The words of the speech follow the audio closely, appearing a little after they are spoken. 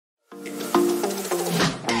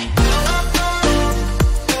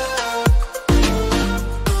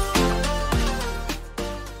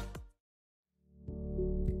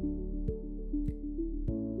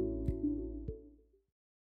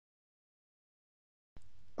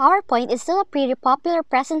PowerPoint is still a pretty popular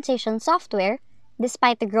presentation software,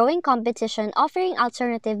 despite the growing competition offering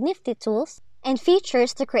alternative nifty tools and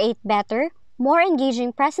features to create better, more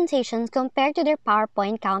engaging presentations compared to their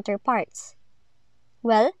PowerPoint counterparts.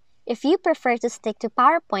 Well, if you prefer to stick to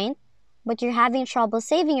PowerPoint, but you're having trouble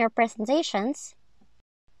saving your presentations,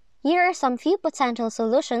 here are some few potential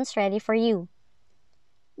solutions ready for you.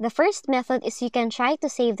 The first method is you can try to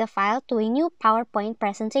save the file to a new PowerPoint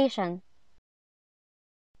presentation.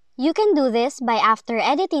 You can do this by, after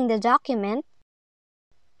editing the document,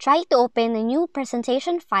 try to open a new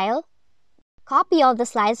presentation file, copy all the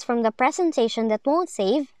slides from the presentation that won't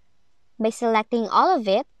save by selecting all of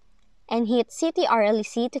it and hit CTRL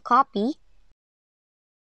C to copy,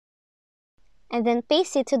 and then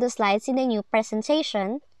paste it to the slides in the new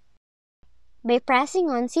presentation by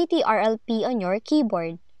pressing on CTRL P on your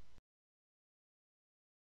keyboard.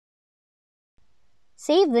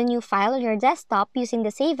 Save the new file on your desktop using the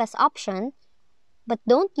Save As option, but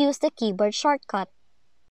don't use the keyboard shortcut.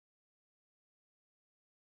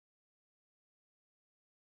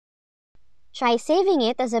 Try saving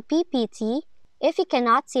it as a PPT if you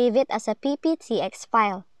cannot save it as a PPTX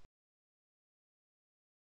file.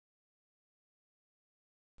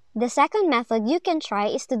 The second method you can try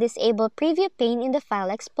is to disable Preview pane in the File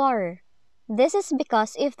Explorer. This is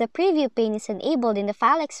because if the Preview pane is enabled in the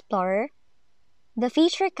File Explorer, the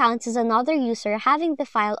feature counts as another user having the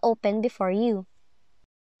file open before you.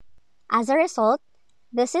 As a result,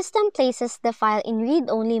 the system places the file in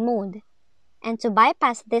read-only mode. And to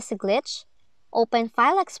bypass this glitch, open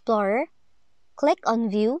File Explorer, click on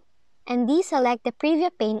View, and deselect the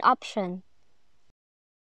Preview pane option.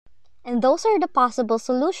 And those are the possible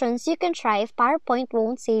solutions you can try if PowerPoint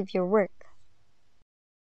won't save your work.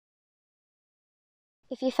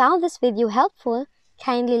 If you found this video helpful,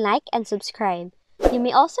 kindly like and subscribe. You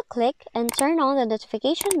may also click and turn on the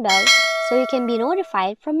notification bell so you can be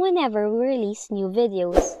notified from whenever we release new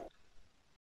videos.